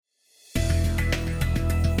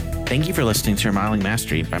Thank you for listening to Remodeling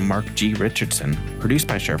Mastery by Mark G. Richardson, produced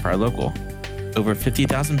by Surefire Local. Over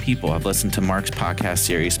 50,000 people have listened to Mark's podcast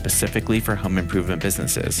series specifically for home improvement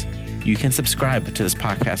businesses. You can subscribe to this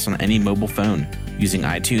podcast on any mobile phone using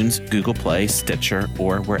iTunes, Google Play, Stitcher,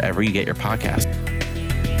 or wherever you get your podcast.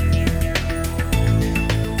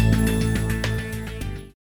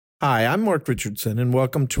 Hi, I'm Mark Richardson, and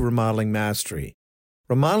welcome to Remodeling Mastery.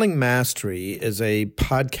 Remodeling Mastery is a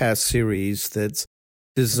podcast series that's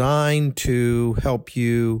designed to help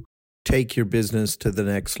you take your business to the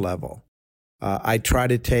next level. I try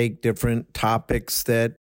to take different topics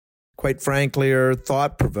that, quite frankly, are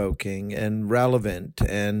thought-provoking and relevant,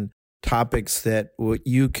 and topics that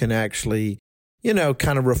you can actually,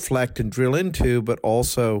 kind of reflect and drill into, but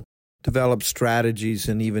also develop strategies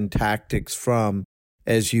and even tactics from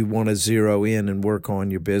as you want to zero in and work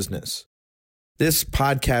on your business. This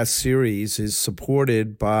podcast series is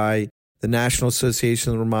supported by the National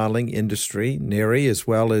Association of the Remodeling Industry, NARI, as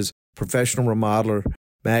well as Professional Remodeler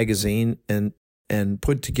Magazine, and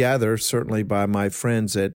put together certainly by my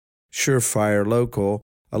friends at Surefire Local,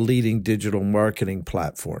 a leading digital marketing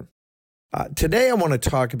platform. Today I want to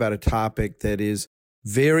talk about a topic that is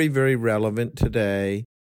very, very relevant today.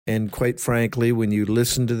 And quite frankly, when you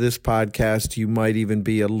listen to this podcast, you might even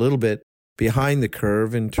be a little bit behind the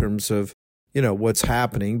curve in terms of, what's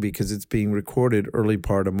happening, because it's being recorded early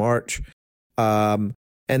part of March. And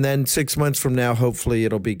then 6 months from now, hopefully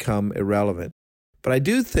it'll become irrelevant. But I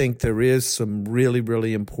do think there is some really,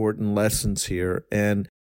 really important lessons here. And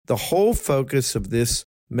the whole focus of this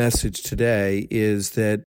message today is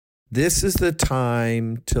that this is the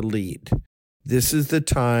time to lead. This is the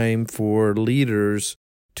time for leaders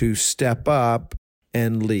to step up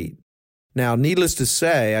and lead. Now, needless to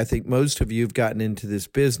say, I think most of you have gotten into this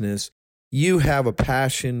business. You have a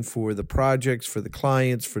passion for the projects, for the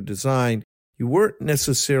clients, for design. You weren't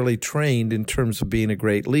necessarily trained in terms of being a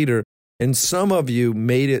great leader. And some of you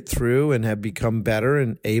made it through and have become better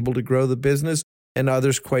and able to grow the business. And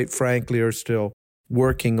others, quite frankly, are still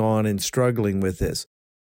working on and struggling with this.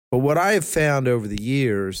 But what I have found over the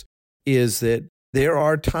years is that there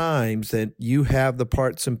are times that you have the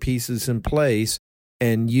parts and pieces in place,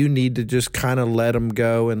 and you need to just kind of let them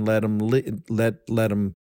go and let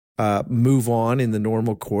them move on in the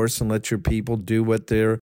normal course, and let your people do what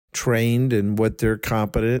they're trained and what they're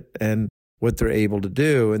competent and what they're able to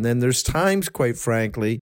do. And then there's times, quite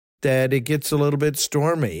frankly, that it gets a little bit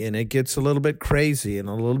stormy and it gets a little bit crazy and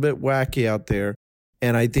a little bit wacky out there.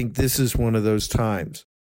 And I think this is one of those times.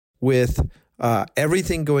 With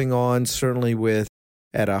everything going on, certainly with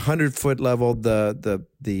at a 100-foot level,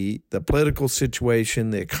 the political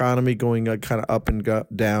situation, the economy going kind of up and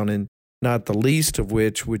down, and not the least of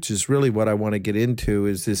which is really what I want to get into,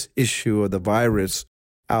 is this issue of the virus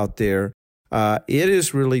out there. It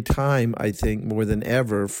is really time, I think, more than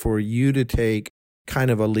ever, for you to take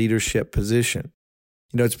kind of a leadership position.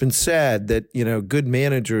 It's been said that, good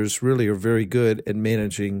managers really are very good at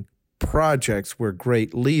managing projects, where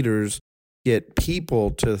great leaders get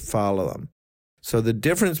people to follow them. So the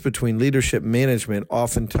difference between leadership and management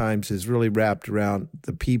oftentimes is really wrapped around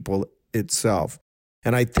the people itself.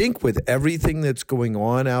 And I think with everything that's going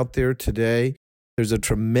on out there today, there's a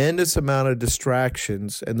tremendous amount of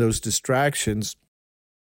distractions, and those distractions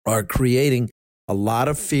are creating a lot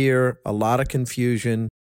of fear, a lot of confusion,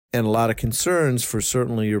 and a lot of concerns for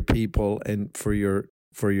certainly your people and for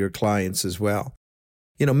your clients as well.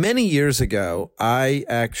 Many years ago, I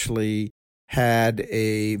actually had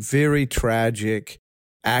a very tragic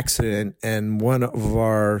accident, and one of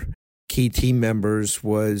our key team members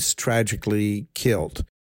was tragically killed.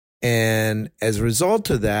 And as a result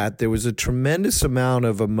of that, there was a tremendous amount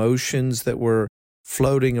of emotions that were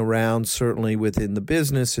floating around, certainly within the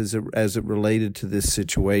business as it related to this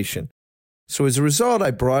situation. So as a result,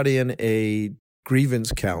 I brought in a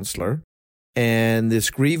grievance counselor. And this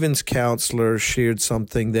grievance counselor shared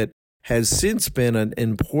something that has since been an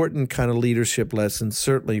important kind of leadership lesson,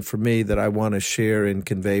 certainly for me, that I want to share and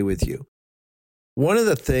convey with you. One of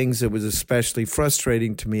the things that was especially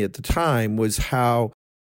frustrating to me at the time was how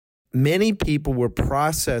many people were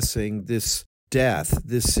processing this death,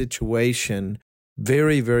 this situation,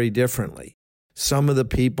 very, very differently. Some of the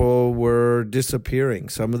people were disappearing.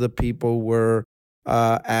 Some of the people were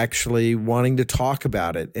actually wanting to talk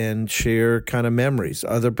about it and share kind of memories.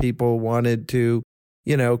 Other people wanted to,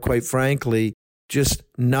 quite frankly, just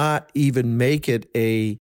not even make it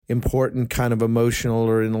a important kind of emotional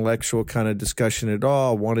or intellectual kind of discussion at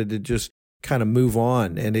all, wanted to just kind of move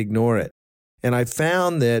on and ignore it. And I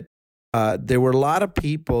found that there were a lot of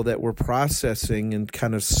people that were processing and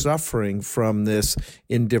kind of suffering from this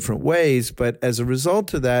in different ways. But as a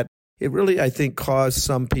result of that, it really, I think, caused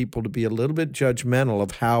some people to be a little bit judgmental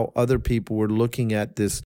of how other people were looking at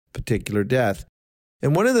this particular death.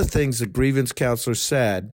 And one of the things the grievance counselor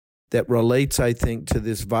said that relates, I think, to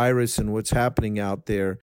this virus and what's happening out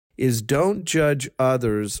there is don't judge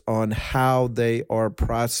others on how they are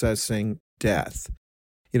processing death.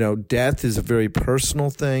 Death is a very personal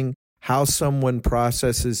thing. How someone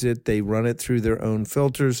processes it, they run it through their own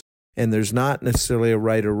filters, and there's not necessarily a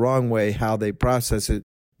right or wrong way how they process it,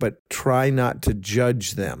 but try not to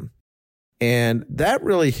judge them. And that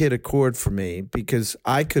really hit a chord for me because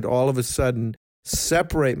I could all of a sudden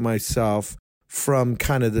separate myself from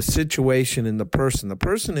kind of the situation and the person. The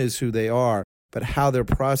person is who they are, but how they're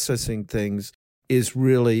processing things is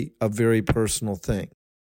really a very personal thing.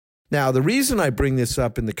 Now, the reason I bring this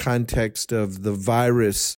up in the context of the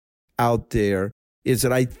virus out there is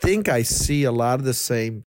that I think I see a lot of the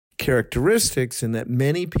same characteristics in that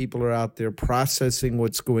many people are out there processing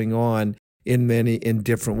what's going on in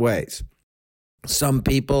different ways. Some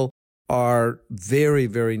people are very,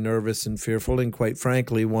 very nervous and fearful and quite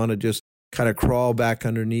frankly want to just kind of crawl back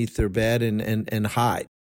underneath their bed and hide.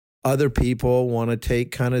 Other people want to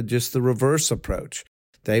take kind of just the reverse approach.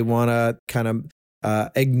 They want to kind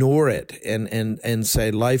of ignore it and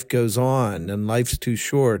say life goes on and life's too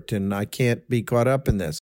short and I can't be caught up in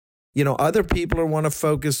this. Other people want to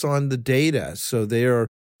focus on the data. So they're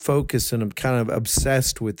focused and kind of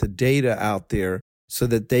obsessed with the data out there so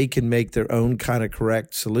that they can make their own kind of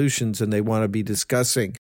correct solutions. And they want to be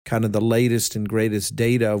discussing kind of the latest and greatest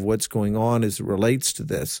data of what's going on as it relates to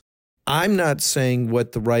this. I'm not saying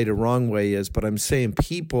what the right or wrong way is, but I'm saying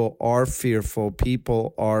people are fearful.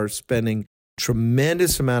 People are spending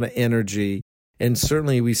tremendous amount of energy. And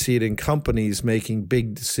certainly we see it in companies making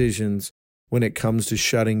big decisions when it comes to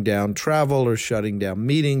shutting down travel or shutting down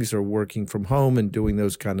meetings or working from home and doing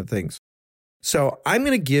those kind of things. So I'm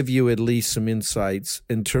going to give you at least some insights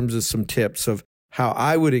in terms of some tips of how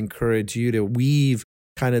I would encourage you to weave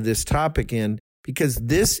kind of this topic in, because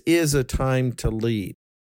this is a time to lead.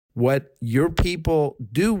 What your people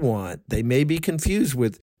do want, they may be confused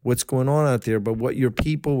with what's going on out there, but what your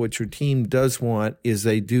team does want is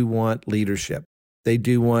they do want leadership. They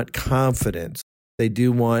do want confidence. They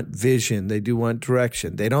do want vision. They do want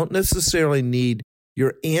direction. They don't necessarily need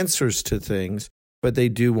your answers to things, but they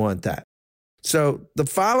do want that. So the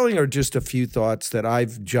following are just a few thoughts that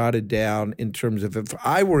I've jotted down in terms of if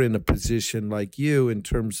I were in a position like you in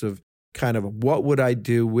terms of kind of what would I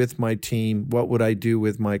do with my team, what would I do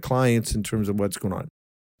with my clients in terms of what's going on.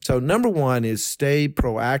 So number one is stay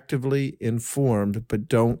proactively informed, but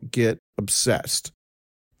don't get obsessed.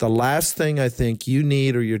 The last thing I think you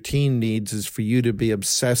need or your team needs is for you to be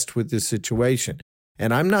obsessed with this situation.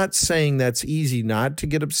 And I'm not saying that's easy not to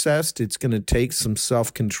get obsessed. It's going to take some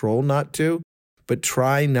self-control not to, but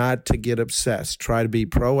try not to get obsessed. Try to be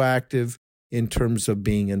proactive in terms of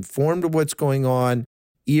being informed of what's going on,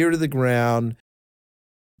 ear to the ground,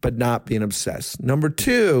 but not being obsessed. Number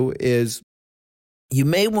two is you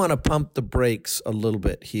may want to pump the brakes a little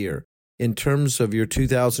bit here in terms of your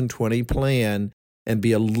 2020 plan and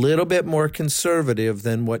be a little bit more conservative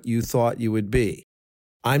than what you thought you would be.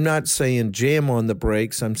 I'm not saying jam on the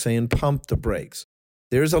brakes. I'm saying pump the brakes.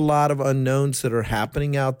 There's a lot of unknowns that are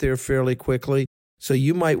happening out there fairly quickly. So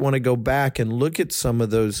you might want to go back and look at some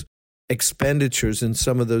of those expenditures and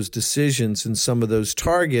some of those decisions and some of those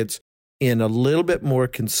targets in a little bit more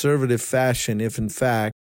conservative fashion if in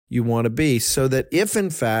fact you want to be, so that if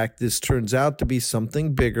in fact this turns out to be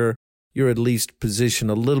something bigger, you're at least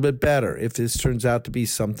positioned a little bit better. If this turns out to be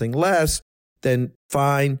something less, then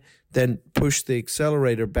fine, then push the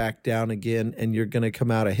accelerator back down again and you're going to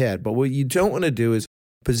come out ahead. But what you don't want to do is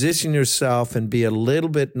position yourself and be a little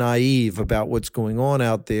bit naive about what's going on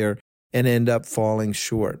out there and end up falling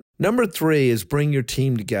short. Number three is bring your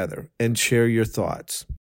team together and share your thoughts.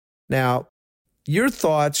 Now, your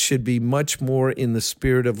thoughts should be much more in the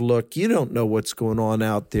spirit of, look, you don't know what's going on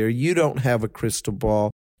out there. You don't have a crystal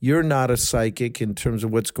ball. You're not a psychic in terms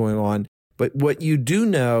of what's going on. But what you do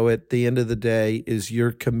know at the end of the day is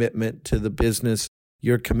your commitment to the business,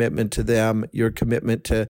 your commitment to them, your commitment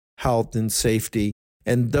to health and safety.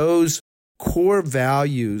 And those core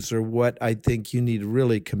values are what I think you need to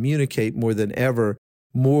really communicate more than ever,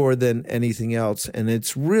 more than anything else. And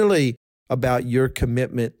it's really about your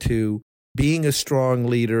commitment to being a strong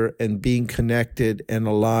leader and being connected and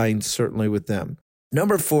aligned certainly with them.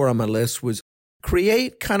 Number 4 on my list was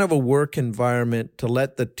create kind of a work environment to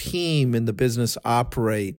let the team in the business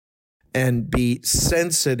operate and be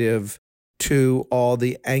sensitive to all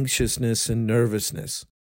the anxiousness and nervousness.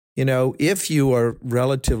 You know, if you are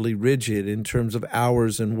relatively rigid in terms of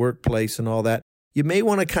hours and workplace and all that, you may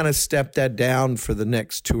want to kind of step that down for the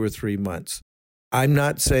next 2 or 3 months. I'm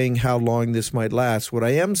not saying how long this might last. What I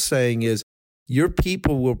am saying is your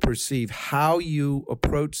people will perceive how you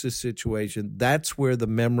approach the situation. That's where the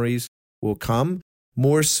memories will come,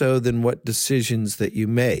 more so than what decisions that you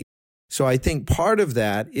make. So I think part of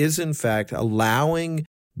that is, in fact, allowing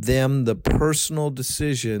them the personal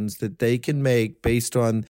decisions that they can make based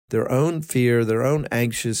on their own fear, their own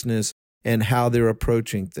anxiousness, and how they're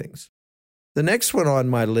approaching things. The next one on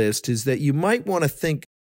my list is that you might want to think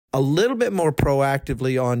a little bit more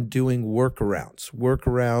proactively on doing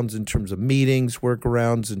workarounds in terms of meetings,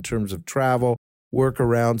 workarounds in terms of travel,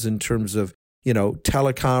 workarounds in terms of,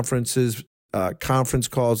 teleconferences, conference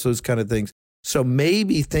calls, those kind of things. So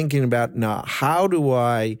maybe thinking about, now, how do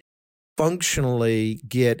I functionally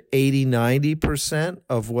get 80, 90%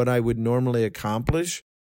 of what I would normally accomplish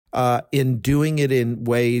in doing it in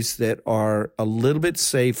ways that are a little bit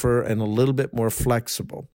safer and a little bit more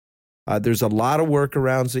flexible. There's a lot of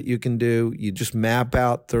workarounds that you can do. You just map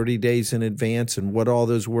out 30 days in advance and what all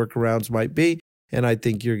those workarounds might be, and I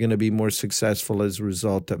think you're going to be more successful as a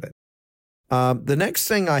result of it. The next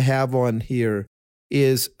thing I have on here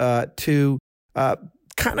is to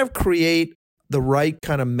kind of create the right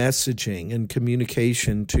kind of messaging and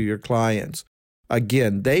communication to your clients.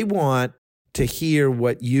 Again, they want to hear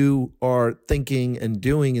what you are thinking and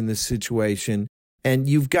doing in this situation. And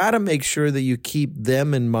you've got to make sure that you keep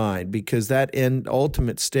them in mind, because that end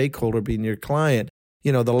ultimate stakeholder being your client,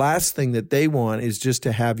 the last thing that they want is just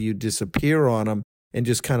to have you disappear on them and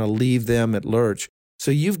just kind of leave them at lurch.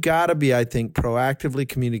 So you've got to be, I think, proactively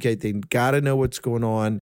communicate. They've got to know what's going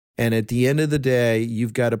on. And at the end of the day,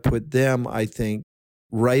 you've got to put them, I think,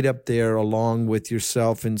 right up there along with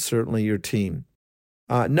yourself and certainly your team.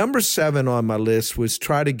 Number 7 on my list was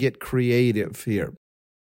try to get creative here.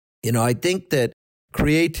 I think that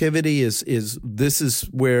creativity this is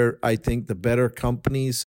where I think the better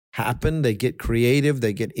companies happen. They get creative,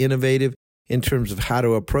 they get innovative in terms of how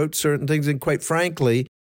to approach certain things. And quite frankly,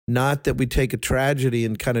 not that we take a tragedy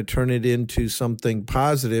and kind of turn it into something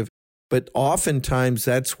positive, but oftentimes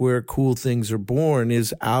that's where cool things are born,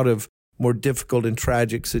 is out of more difficult and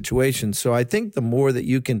tragic situations. So I think the more that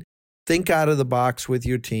you can think out of the box with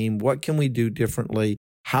your team, what can we do differently?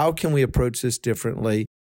 How can we approach this differently?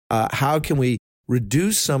 How can we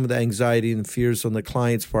reduce some of the anxiety and fears on the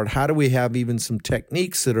client's part? How do we have even some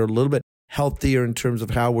techniques that are a little bit healthier in terms of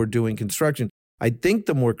how we're doing construction? I think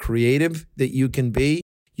the more creative that you can be,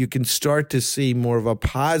 you can start to see more of a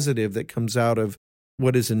positive that comes out of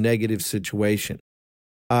what is a negative situation.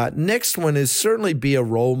 Next one is certainly be a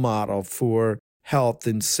role model for health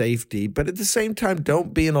and safety, but at the same time,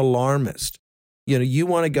 don't be an alarmist. You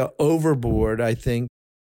want to go overboard, I think,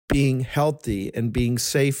 being healthy and being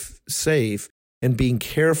safe, and being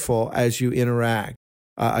careful as you interact.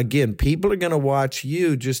 Again, people are going to watch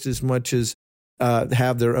you just as much as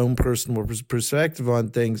have their own personal perspective on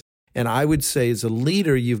things. And I would say as a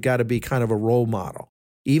leader, you've got to be kind of a role model.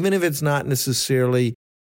 Even if it's not necessarily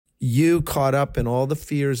you caught up in all the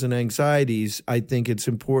fears and anxieties, I think it's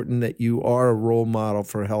important that you are a role model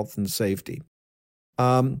for health and safety.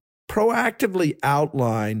 Proactively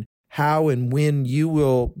outline how and when you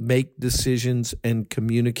will make decisions and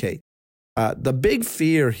communicate. The big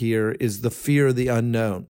fear here is the fear of the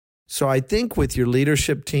unknown. So I think with your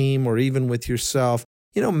leadership team or even with yourself,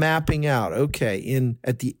 mapping out, okay,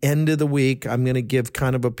 at the end of the week, I'm going to give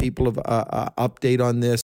kind of a update on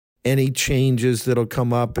this, any changes that'll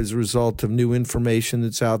come up as a result of new information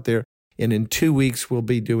that's out there. And in 2 weeks, we'll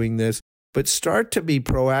be doing this. But start to be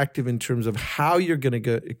proactive in terms of how you're going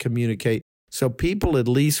to communicate, so people at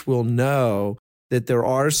least will know that there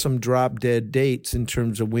are some drop-dead dates in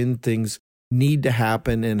terms of when things need to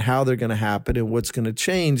happen and how they're going to happen and what's going to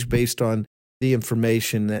change based on the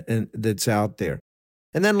information that's out there.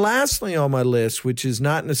 And then lastly on my list, which is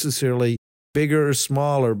not necessarily bigger or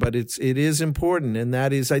smaller, but it is important, and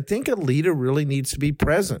that is I think a leader really needs to be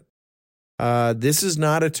present. This is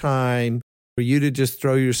not a time for you to just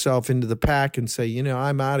throw yourself into the pack and say,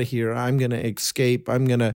 I'm out of here. I'm going to escape. I'm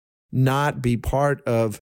going to not be part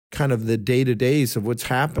of kind of the day-to-days of what's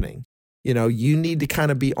happening. You need to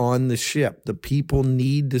kind of be on the ship. The people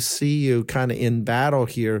need to see you kind of in battle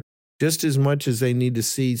here just as much as they need to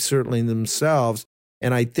see certainly themselves.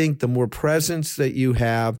 And I think the more presence that you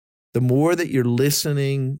have, the more that you're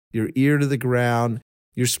listening, your ear to the ground,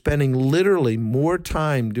 you're spending literally more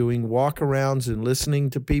time doing walkarounds and listening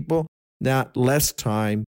to people, not less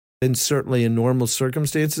time than certainly in normal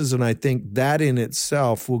circumstances. And I think that in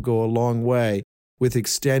itself will go a long way with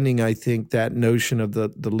extending, I think, that notion of the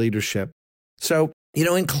leadership. So,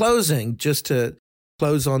 in closing, just to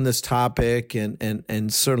close on this topic,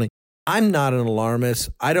 and certainly I'm not an alarmist.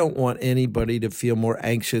 I don't want anybody to feel more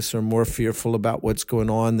anxious or more fearful about what's going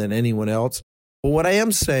on than anyone else. But what I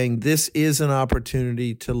am saying, this is an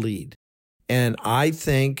opportunity to lead. And I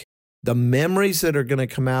think the memories that are going to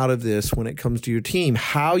come out of this when it comes to your team,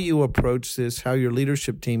 how you approach this, how your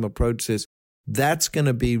leadership team approach this, that's going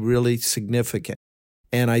to be really significant.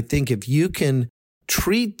 And I think if you can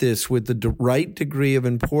treat this with the right degree of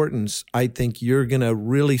importance, I think you're going to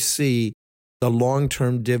really see the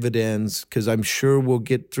long-term dividends, because I'm sure we'll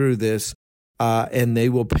get through this and they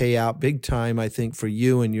will pay out big time, I think, for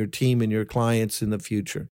you and your team and your clients in the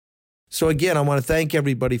future. So again, I want to thank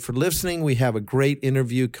everybody for listening. We have a great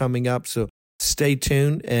interview coming up, so stay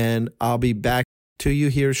tuned, and I'll be back to you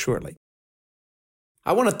here shortly.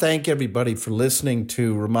 I want to thank everybody for listening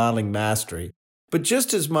to Remodeling Mastery, but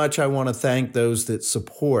just as much, I want to thank those that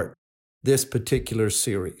support this particular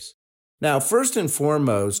series. Now, first and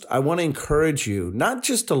foremost, I want to encourage you not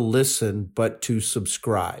just to listen, but to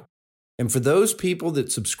subscribe. And for those people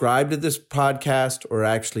that subscribe to this podcast or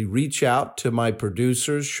actually reach out to my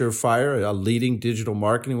producers, Surefire, a leading digital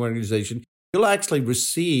marketing organization, you'll actually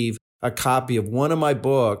receive a copy of one of my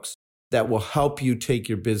books that will help you take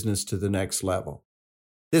your business to the next level.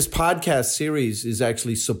 This podcast series is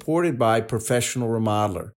actually supported by Professional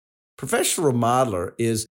Remodeler. Professional Remodeler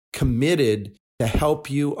is committed to help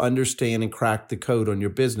you understand and crack the code on your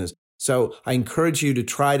business. So I encourage you to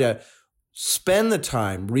try to spend the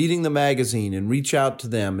time reading the magazine and reach out to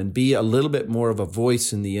them and be a little bit more of a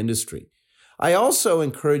voice in the industry. I also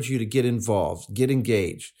encourage you to get involved, get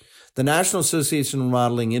engaged. The National Association of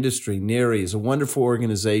Remodeling Industry, NARI, is a wonderful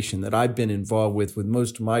organization that I've been involved with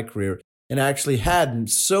most of my career and actually had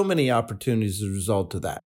so many opportunities as a result of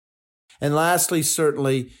that. And lastly,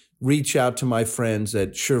 certainly, reach out to my friends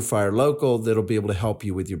at Surefire Local that'll be able to help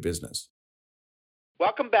you with your business.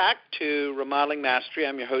 Welcome back to Remodeling Mastery.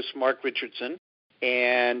 I'm your host, Mark Richardson.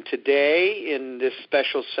 And today in this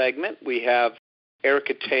special segment, we have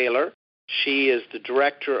Erica Taylor. She is the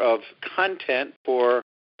Director of Content for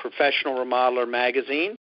Professional Remodeler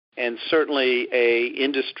magazine and certainly a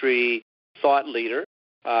industry thought leader.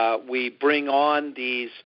 We bring on these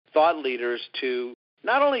thought leaders to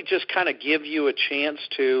not only just kind of give you a chance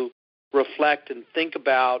to reflect and think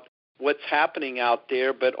about what's happening out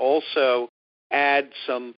there, but also add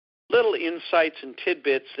some little insights and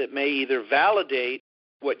tidbits that may either validate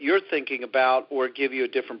what you're thinking about or give you a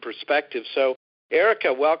different perspective. So,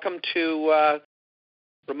 Erica, welcome to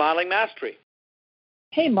Remodeling Mastery.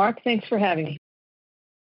 Hey, Mark. Thanks for having me.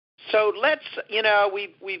 So let's,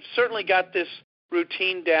 we've certainly got this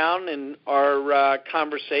routine down in our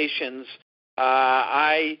conversations.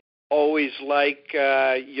 I always like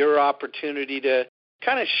your opportunity to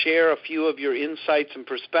kind of share a few of your insights and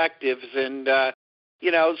perspectives. And,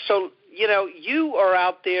 you are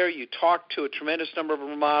out there, you talk to a tremendous number of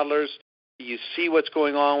remodelers, you see what's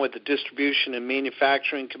going on with the distribution and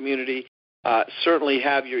manufacturing community, certainly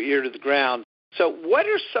have your ear to the ground. So what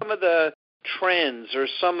are some of the trends or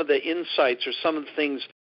some of the insights or some of the things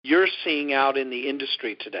you're seeing out in the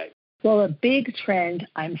industry today? Well, a big trend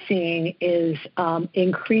I'm seeing is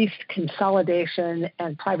increased consolidation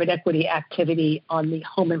and private equity activity on the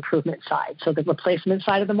home improvement side, so the replacement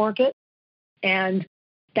side of the market. And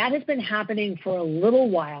that has been happening for a little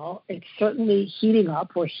while. It's certainly heating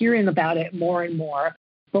up. We're hearing about it more and more.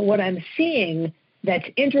 But what I'm seeing that's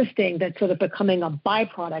interesting, that's sort of becoming a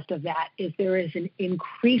byproduct of that, is there is an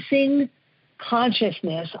increasing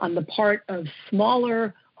consciousness on the part of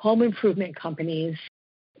smaller home improvement companies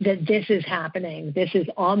that this is happening, this is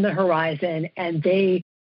on the horizon, and they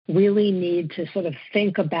really need to sort of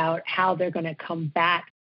think about how they're going to combat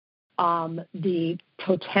the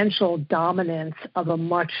potential dominance of a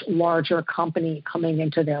much larger company coming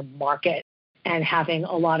into their market and having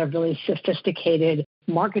a lot of really sophisticated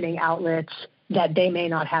marketing outlets that they may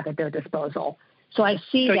not have at their disposal. So I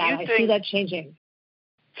see I see that changing.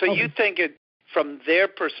 So you think from their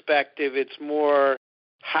perspective, it's more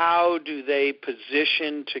how do they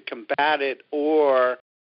position to combat it, or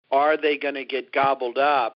are they going to get gobbled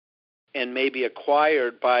up and maybe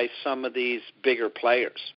acquired by some of these bigger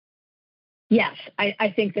players? Yes,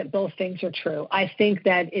 I think that both things are true. I think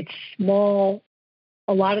that it's small.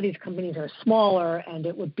 A lot of these companies are smaller, and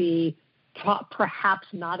it would be perhaps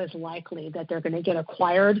not as likely that they're going to get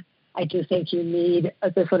acquired. I do think you need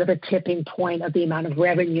the sort of a tipping point of the amount of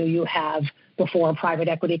revenue you have before a private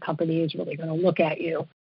equity company is really going to look at you.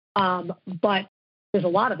 But there's a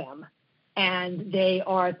lot of them, and they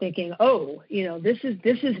are thinking, this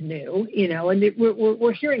is new, and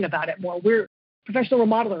we're hearing about it more. Professional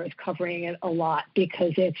Remodeler is covering it a lot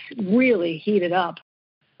because it's really heated up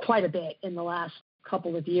quite a bit in the last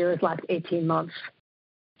couple of years, last 18 months.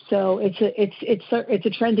 So it's a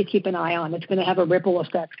trend to keep an eye on. It's going to have a ripple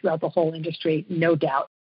effect throughout the whole industry, no doubt.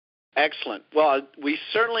 Excellent. Well, we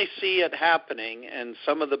certainly see it happening, and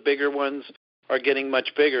some of the bigger ones are getting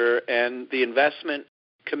much bigger. And the investment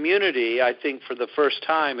community, I think, for the first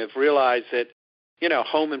time, have realized that,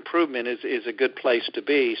 home improvement is a good place to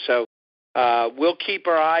be. So we'll keep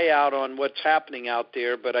our eye out on what's happening out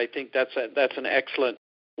there. But I think that's an excellent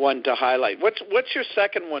one to highlight. What's your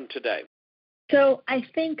second one today? So I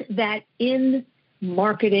think that in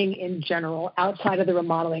marketing in general, outside of the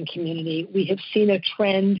remodeling community, we have seen a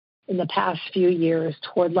trend in the past few years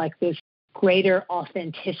toward like this greater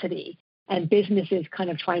authenticity and businesses kind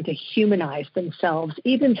of trying to humanize themselves.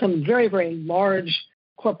 Even some very, very large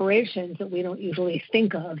corporations that we don't usually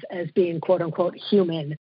think of as being quote unquote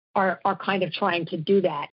human are kind of trying to do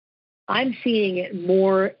that. I'm seeing it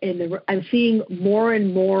more I'm seeing more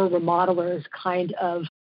and more remodelers kind of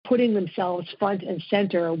putting themselves front and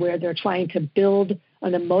center where they're trying to build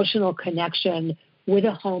an emotional connection with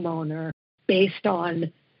a homeowner based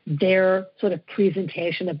on their sort of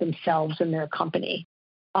presentation of themselves and their company.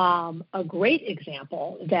 A great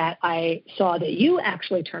example that I saw that you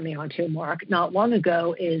actually turned me on to, Mark, not long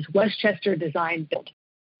ago is Westchester Design Build.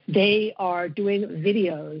 They are doing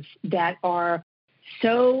videos that are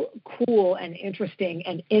so cool and interesting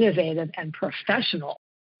and innovative and professional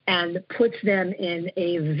and puts them in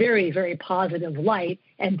a very, very positive light.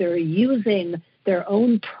 And they're using their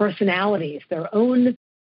own personalities, their own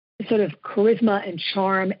sort of charisma and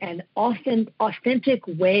charm and authentic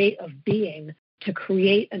way of being to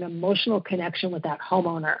create an emotional connection with that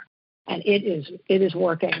homeowner. And it is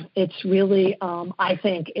working. It's really, I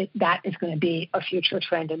think that is going to be a future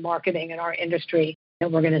trend in marketing in our industry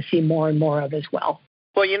that we're going to see more and more of as well.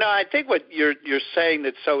 Well, I think what you're saying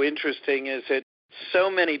that's so interesting is that so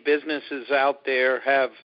many businesses out there have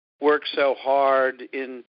worked so hard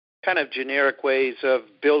in kind of generic ways of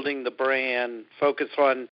building the brand, focus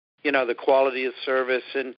on, the quality of service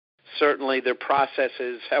and certainly their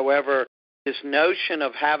processes. However, this notion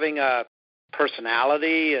of having a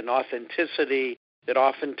personality and authenticity that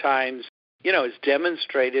oftentimes, is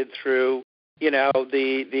demonstrated through,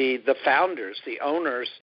 the founders, the owners,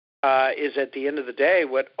 is at the end of the day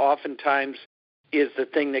what oftentimes is the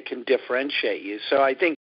thing that can differentiate you. So I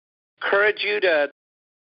think encourage you to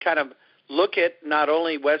kind of look at not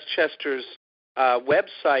only Westchester's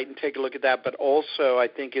website and take a look at that, but also I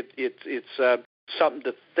think it's something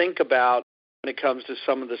to think about when it comes to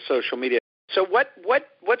some of the social media. So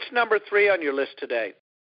what's number 3 on your list today?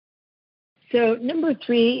 So number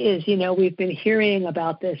 3 is, we've been hearing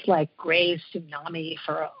about this like gray tsunami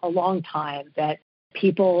for a long time that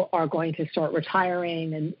people are going to start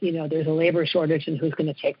retiring and, there's a labor shortage and who's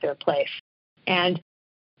going to take their place. And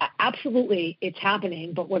absolutely it's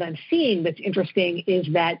happening. But what I'm seeing that's interesting is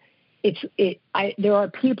that there are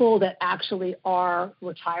people that actually are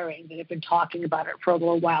retiring that have been talking about it for a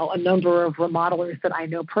little while. A number of remodelers that I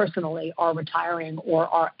know personally are retiring or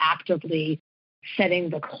are actively setting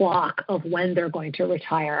the clock of when they're going to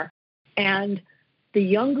retire. And the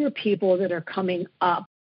younger people that are coming up,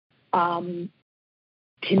 to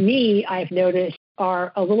me, I've noticed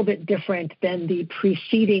are a little bit different than the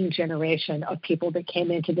preceding generation of people that came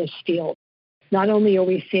into this field. Not only are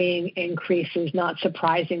we seeing increases, not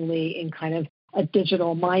surprisingly, in kind of a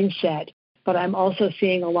digital mindset, but I'm also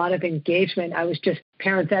seeing a lot of engagement. I was at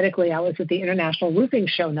the International Roofing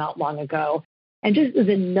Show not long ago, and just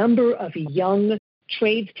the number of young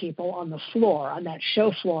tradespeople on the floor, on that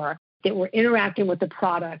show floor, that were interacting with the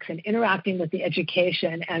products and interacting with the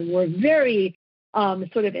education and were very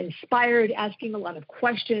sort of inspired, asking a lot of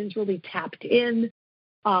questions, really tapped in,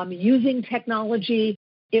 using technology.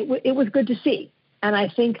 It was good to see. And I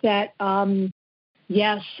think that,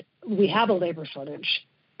 yes, we have a labor shortage,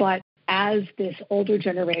 but as this older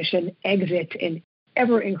generation exits in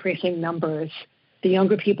ever-increasing numbers, the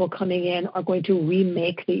younger people coming in are going to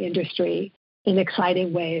remake the industry in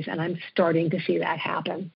exciting ways, and I'm starting to see that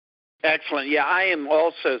happen. Excellent. Yeah, I am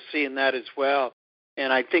also seeing that as well.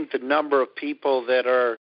 And I think the number of people that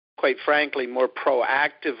are, quite frankly, more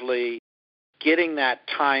proactively getting that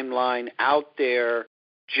timeline out there.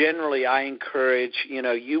 Generally, I encourage,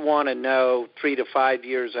 you want to know 3 to 5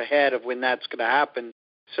 years ahead of when that's going to happen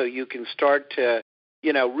so you can start to,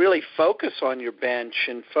 really focus on your bench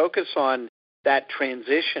and focus on that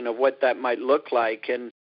transition of what that might look like.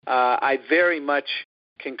 And I very much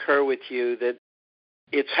concur with you that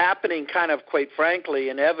it's happening kind of, quite frankly,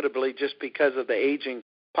 inevitably just because of the aging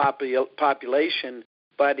population,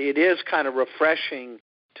 but it is kind of refreshing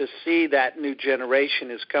to see that new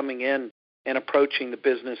generation is coming in and approaching the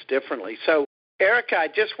business differently. So, Erica, I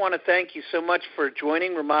just want to thank you so much for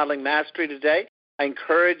joining Remodeling Mastery today. I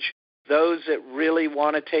encourage those that really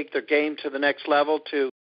want to take their game to the next level to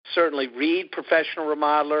certainly read Professional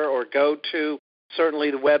Remodeler or go to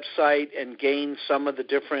certainly the website and gain some of the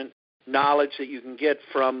different knowledge that you can get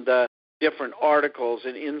from the different articles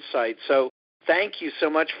and insights. So thank you so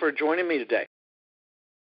much for joining me today.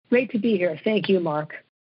 Great to be here. Thank you, Mark.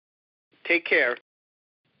 Take care.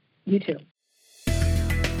 You too.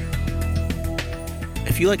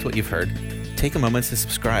 If you liked what you've heard, take a moment to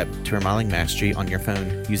subscribe to Remodeling Mastery on your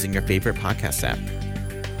phone using your favorite podcast app.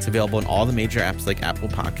 It's available in all the major apps like Apple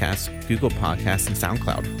Podcasts, Google Podcasts, and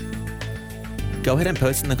SoundCloud. Go ahead and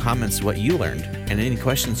post in the comments what you learned and any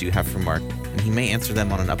questions you have for Mark, and he may answer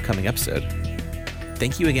them on an upcoming episode.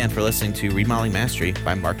 Thank you again for listening to Remodeling Mastery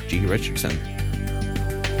by Mark G. Richardson.